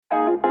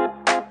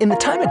In the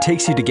time it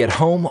takes you to get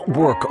home,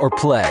 work, or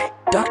play,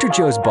 Dr.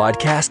 Joe's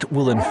podcast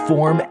will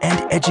inform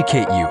and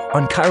educate you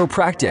on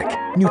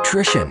chiropractic,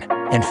 nutrition,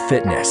 and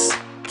fitness,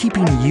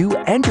 keeping you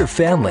and your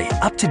family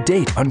up to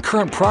date on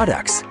current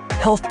products,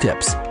 health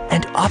tips,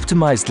 and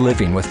optimized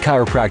living with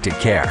chiropractic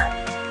care.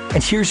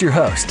 And here's your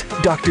host,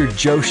 Dr.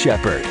 Joe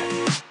Shepherd.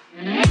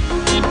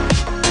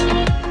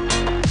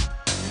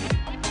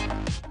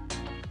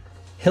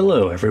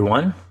 Hello,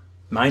 everyone.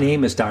 My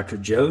name is Dr.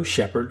 Joe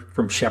Shepherd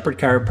from Shepherd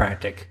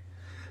Chiropractic.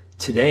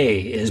 Today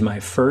is my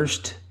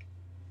first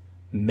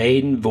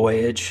maiden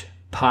voyage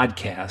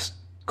podcast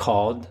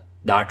called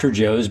Dr.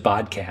 Joe's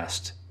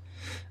Podcast.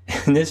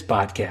 In this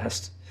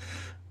podcast,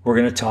 we're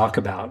going to talk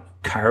about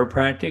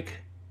chiropractic,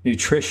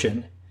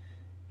 nutrition,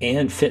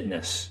 and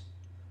fitness,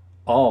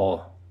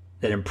 all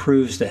that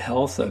improves the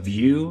health of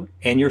you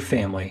and your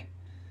family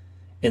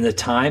in the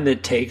time that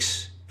it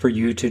takes for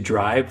you to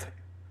drive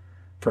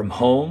from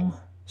home,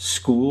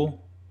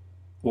 school,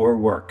 or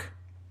work.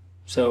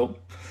 So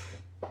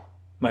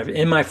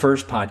in my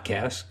first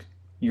podcast,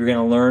 you're going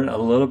to learn a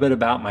little bit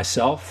about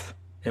myself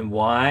and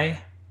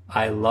why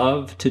I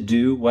love to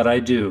do what I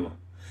do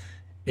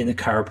in the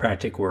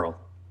chiropractic world.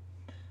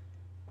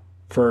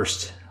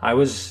 First, I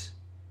was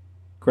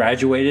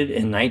graduated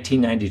in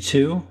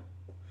 1992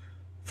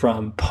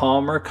 from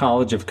Palmer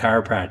College of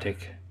Chiropractic.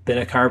 Been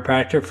a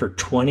chiropractor for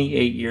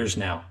 28 years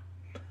now.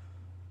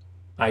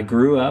 I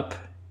grew up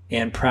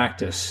and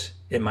practice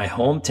in my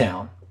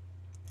hometown,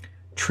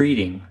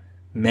 treating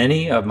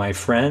many of my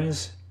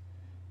friends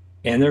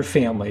and their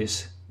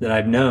families that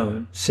I've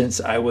known since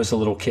I was a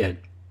little kid.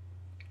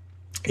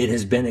 It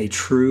has been a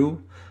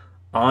true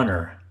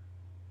honor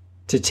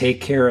to take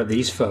care of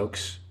these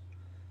folks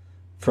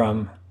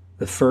from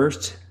the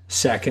first,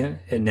 second,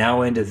 and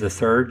now into the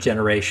third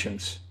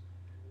generations.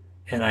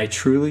 And I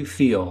truly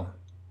feel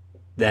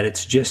that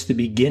it's just the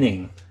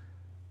beginning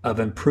of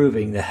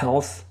improving the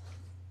health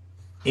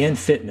and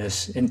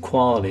fitness and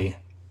quality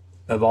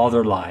of all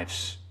their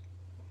lives.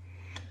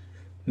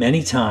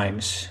 Many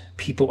times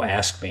people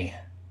ask me,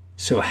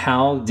 so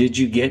how did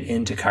you get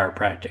into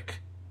chiropractic?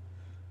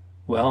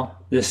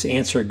 Well, this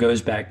answer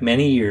goes back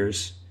many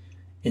years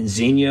in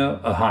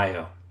Xenia,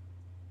 Ohio.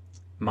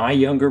 My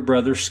younger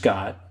brother,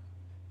 Scott,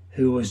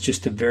 who was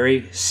just a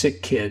very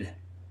sick kid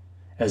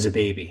as a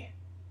baby,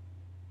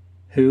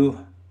 who,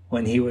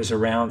 when he was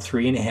around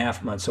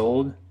 3.5 months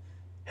old,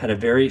 had a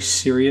very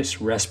serious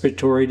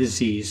respiratory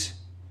disease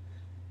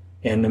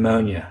and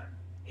pneumonia.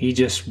 He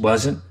just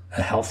wasn't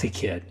a healthy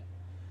kid.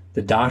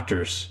 The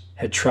doctors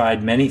had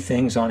tried many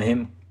things on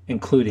him,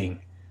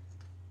 including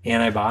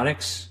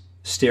antibiotics,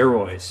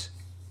 steroids,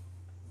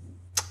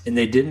 and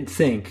they didn't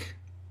think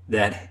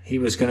that he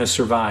was going to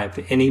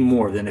survive any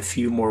more than a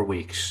few more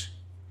weeks.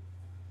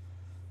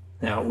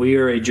 Now, we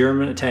are a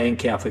German Italian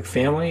Catholic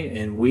family,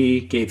 and we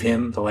gave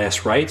him the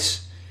last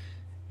rites,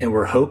 and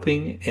we're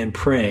hoping and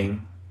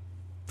praying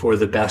for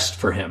the best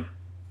for him.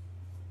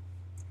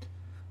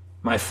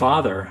 My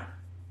father,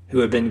 who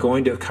had been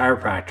going to a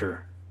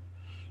chiropractor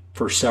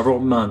for several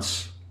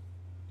months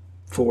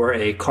for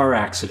a car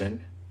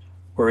accident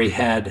where he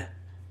had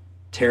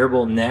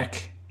terrible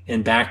neck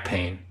and back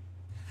pain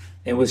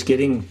and was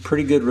getting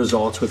pretty good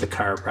results with a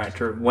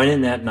chiropractor, went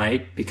in that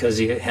night because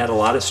he had a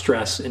lot of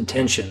stress and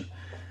tension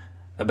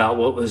about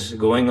what was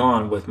going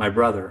on with my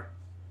brother.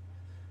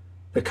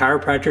 The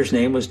chiropractor's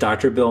name was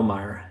Dr.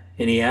 Billmeyer,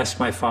 and he asked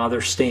my father,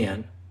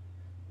 Stan,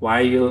 why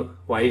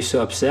are you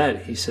so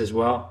upset? He says,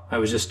 well, I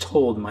was just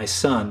told my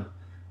son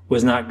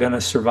was not going to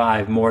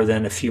survive more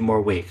than a few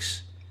more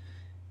weeks.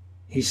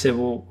 He said,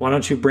 well, why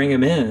don't you bring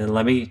him in and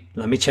let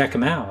me check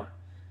him out?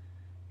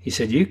 He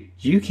said,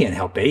 you can't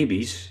help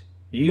babies.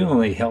 You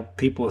only help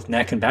people with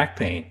neck and back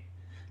pain.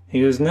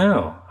 He goes,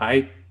 no,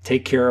 I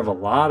take care of a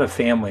lot of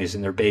families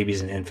and their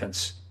babies and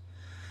infants.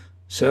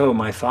 So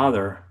my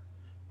father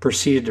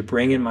proceeded to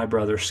bring in my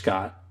brother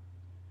Scott.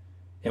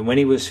 And when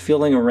he was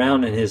feeling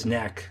around in his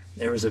neck,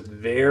 there was a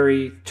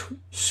very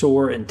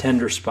sore and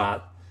tender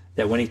spot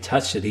that when he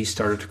touched it, he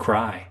started to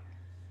cry.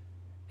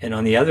 And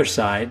on the other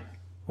side,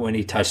 when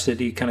he touched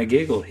it, he kind of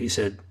giggled. He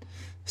said,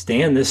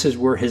 Stan, this is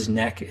where his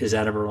neck is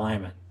out of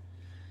alignment.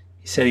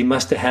 He said he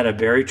must have had a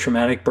very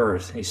traumatic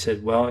birth. He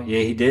said, well,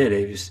 yeah, he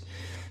did.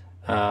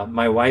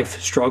 My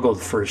wife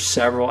struggled for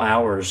several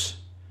hours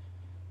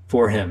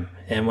for him.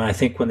 And when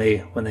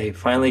they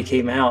finally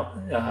came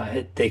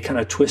out, they kind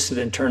of twisted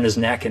and turned his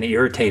neck and it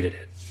irritated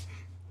it.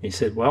 He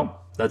said,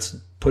 well, let's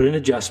put an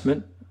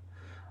adjustment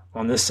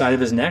on this side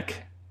of his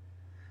neck.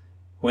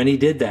 When he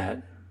did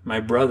that, my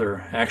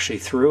brother actually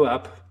threw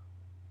up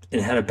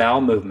and had a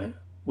bowel movement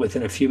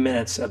within a few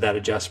minutes of that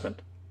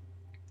adjustment.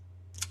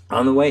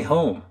 On the way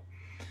home,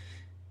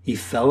 he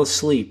fell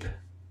asleep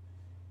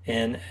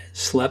and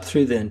slept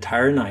through the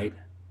entire night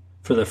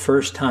for the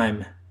first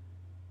time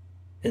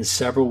in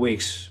several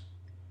weeks.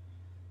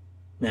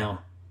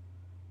 Now,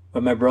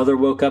 when my brother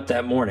woke up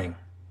that morning,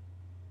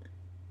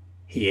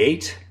 he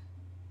ate,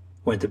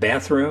 went to the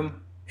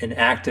bathroom, and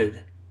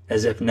acted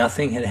as if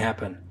nothing had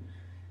happened.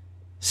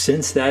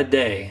 Since that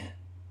day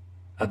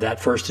of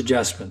that first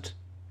adjustment,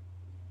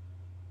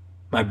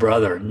 My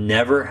brother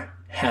never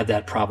had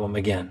that problem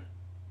again.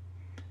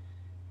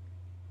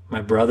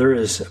 My brother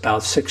is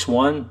about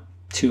 6'1",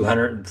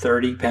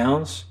 230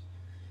 pounds,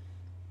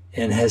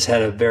 and has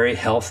had a very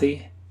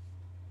healthy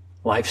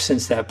life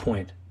since that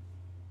point.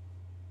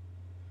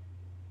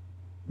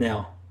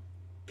 Now,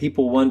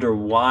 people wonder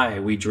why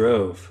we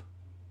drove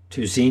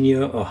to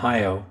Xenia,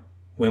 Ohio,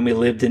 when we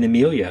lived in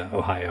Amelia,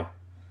 Ohio.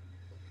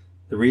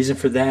 The reason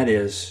for that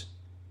is,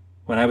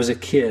 when I was a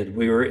kid,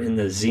 we were in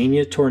the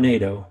Xenia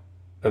tornado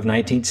of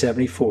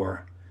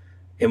 1974,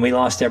 and we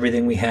lost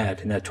everything we had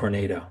in that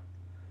tornado.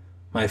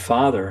 My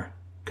father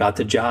got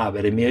the job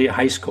at Amelia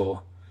High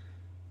School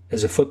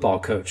as a football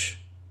coach.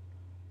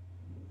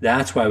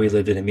 That's why we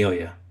lived in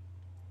Amelia.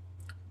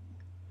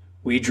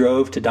 We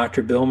drove to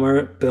Dr. Bill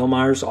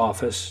Meyer's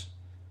office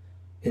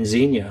in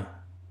Xenia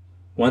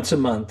once a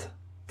month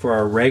for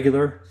our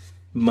regular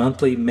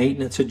monthly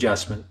maintenance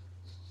adjustment,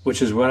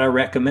 which is what I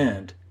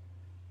recommend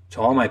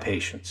to all my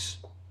patients.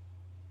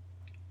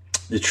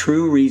 The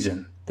true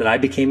reason that I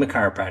became a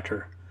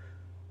chiropractor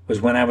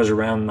was when I was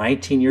around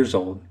 19 years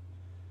old.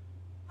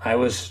 I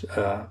was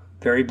a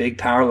very big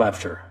power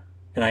lifter,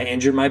 and I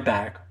injured my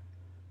back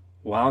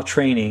while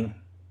training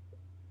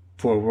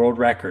for a world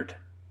record.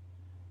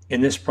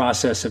 In this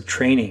process of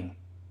training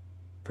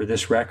for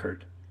this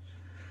record,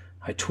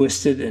 I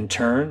twisted and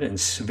turned and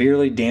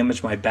severely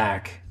damaged my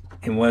back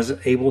and was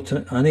unable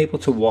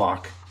to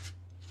walk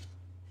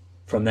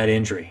from that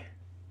injury.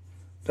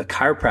 The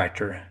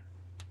chiropractor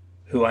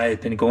who I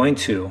had been going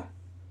to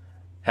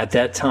at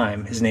that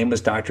time, his name was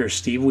Dr.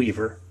 Steve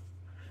Weaver,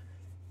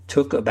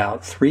 took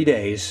about 3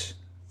 days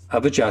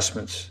of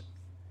adjustments,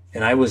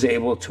 and I was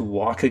able to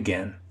walk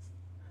again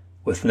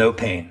with no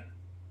pain.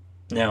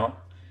 Now,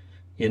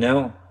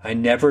 I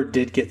never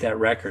did get that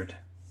record,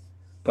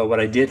 but what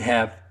I did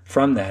have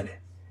from that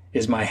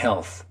is my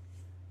health,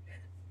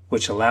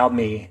 which allowed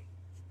me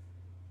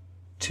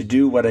to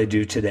do what I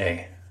do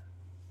today.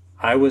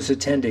 I was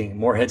attending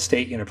Morehead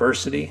State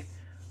University,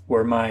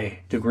 where my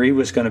degree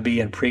was going to be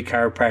in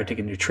pre-chiropractic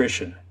and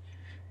nutrition.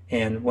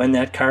 And when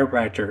that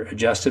chiropractor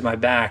adjusted my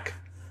back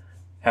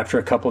after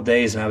a couple of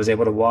days and I was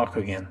able to walk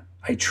again,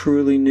 I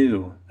truly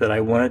knew that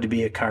I wanted to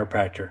be a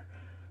chiropractor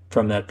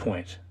from that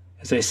point.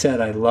 As I said,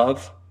 I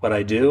love what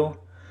I do,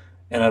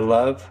 and I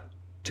love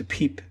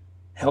to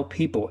help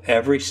people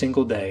every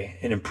single day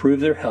and improve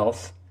their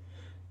health,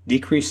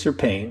 decrease their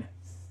pain,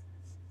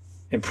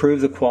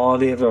 improve the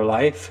quality of their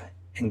life,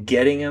 and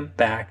getting them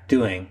back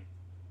doing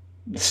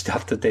the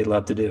stuff that they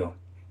love to do.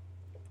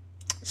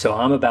 So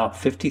I'm about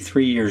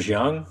 53 years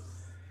young.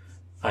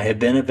 I have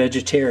been a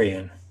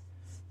vegetarian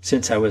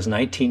since I was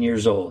 19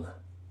 years old.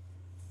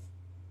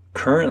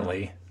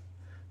 Currently,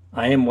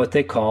 I am what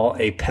they call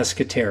a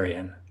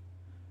pescatarian.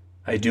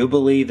 I do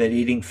believe that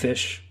eating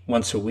fish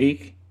once a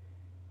week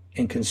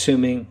and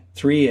consuming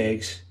 3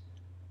 eggs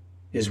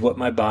is what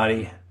my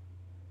body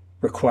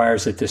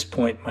requires at this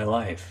point in my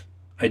life.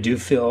 I do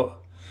feel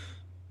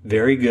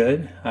very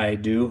good. I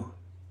do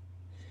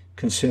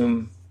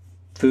consume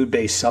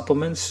food-based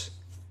supplements,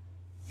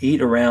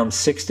 eat around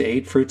 6 to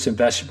 8 fruits and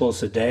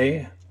vegetables a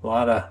day, a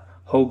lot of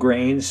whole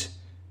grains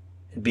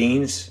and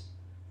beans.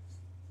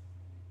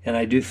 And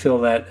I do feel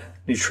that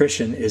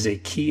nutrition is a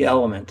key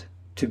element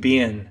to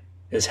being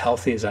as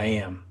healthy as I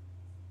am.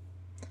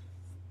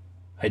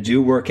 I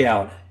do work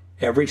out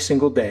every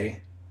single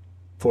day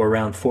for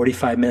around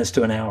 45 minutes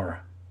to an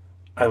hour.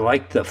 I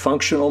like the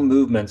functional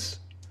movements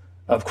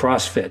of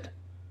CrossFit,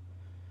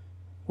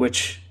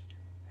 which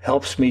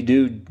helps me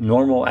do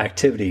normal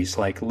activities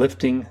like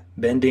lifting,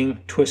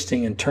 bending,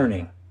 twisting, and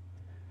turning.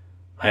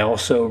 I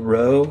also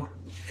row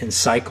and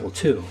cycle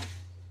too.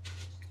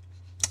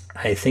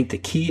 I think the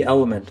key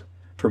element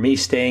for me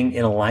staying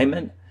in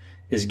alignment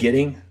is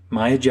getting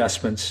my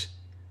adjustments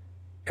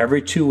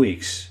every 2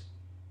 weeks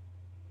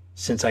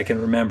since I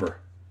can remember.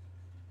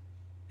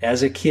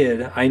 As a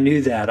kid, I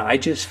knew that I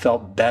just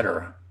felt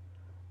better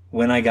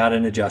when I got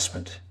an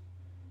adjustment.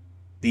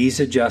 These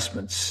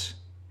adjustments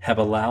have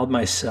allowed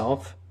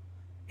myself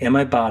and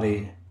my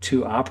body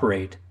to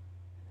operate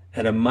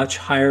at a much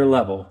higher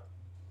level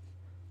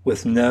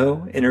with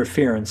no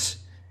interference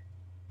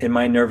in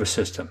my nervous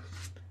system.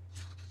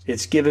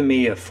 It's given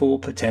me a full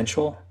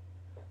potential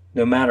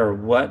no matter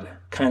what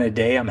kind of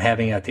day I'm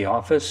having at the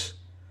office,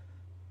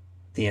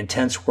 the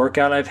intense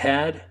workout I've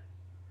had,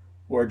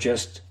 or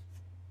just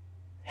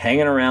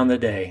hanging around the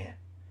day,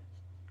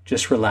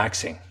 just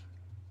relaxing.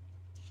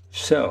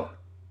 So,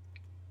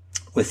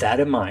 with that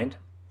in mind,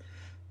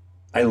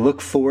 I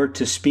look forward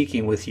to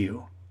speaking with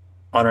you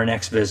on our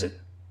next visit.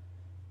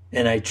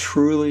 And I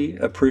truly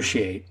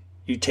appreciate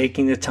you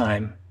taking the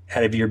time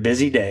out of your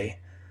busy day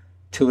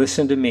to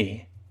listen to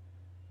me.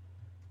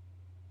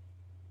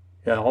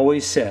 I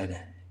always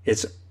said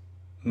it's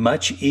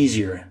much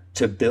easier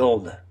to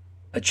build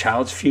a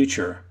child's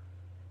future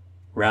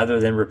rather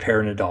than repair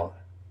an adult.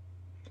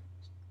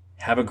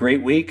 Have a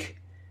great week,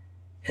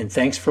 and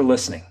thanks for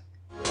listening.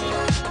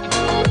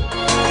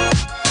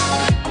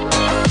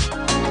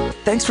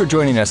 Thanks for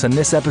joining us on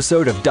this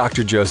episode of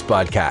Dr. Joe's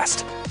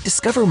podcast.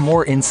 Discover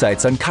more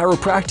insights on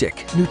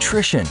chiropractic,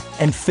 nutrition,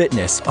 and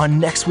fitness on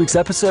next week's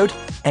episode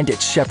and at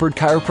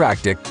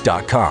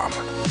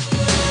shepherdchiropractic.com.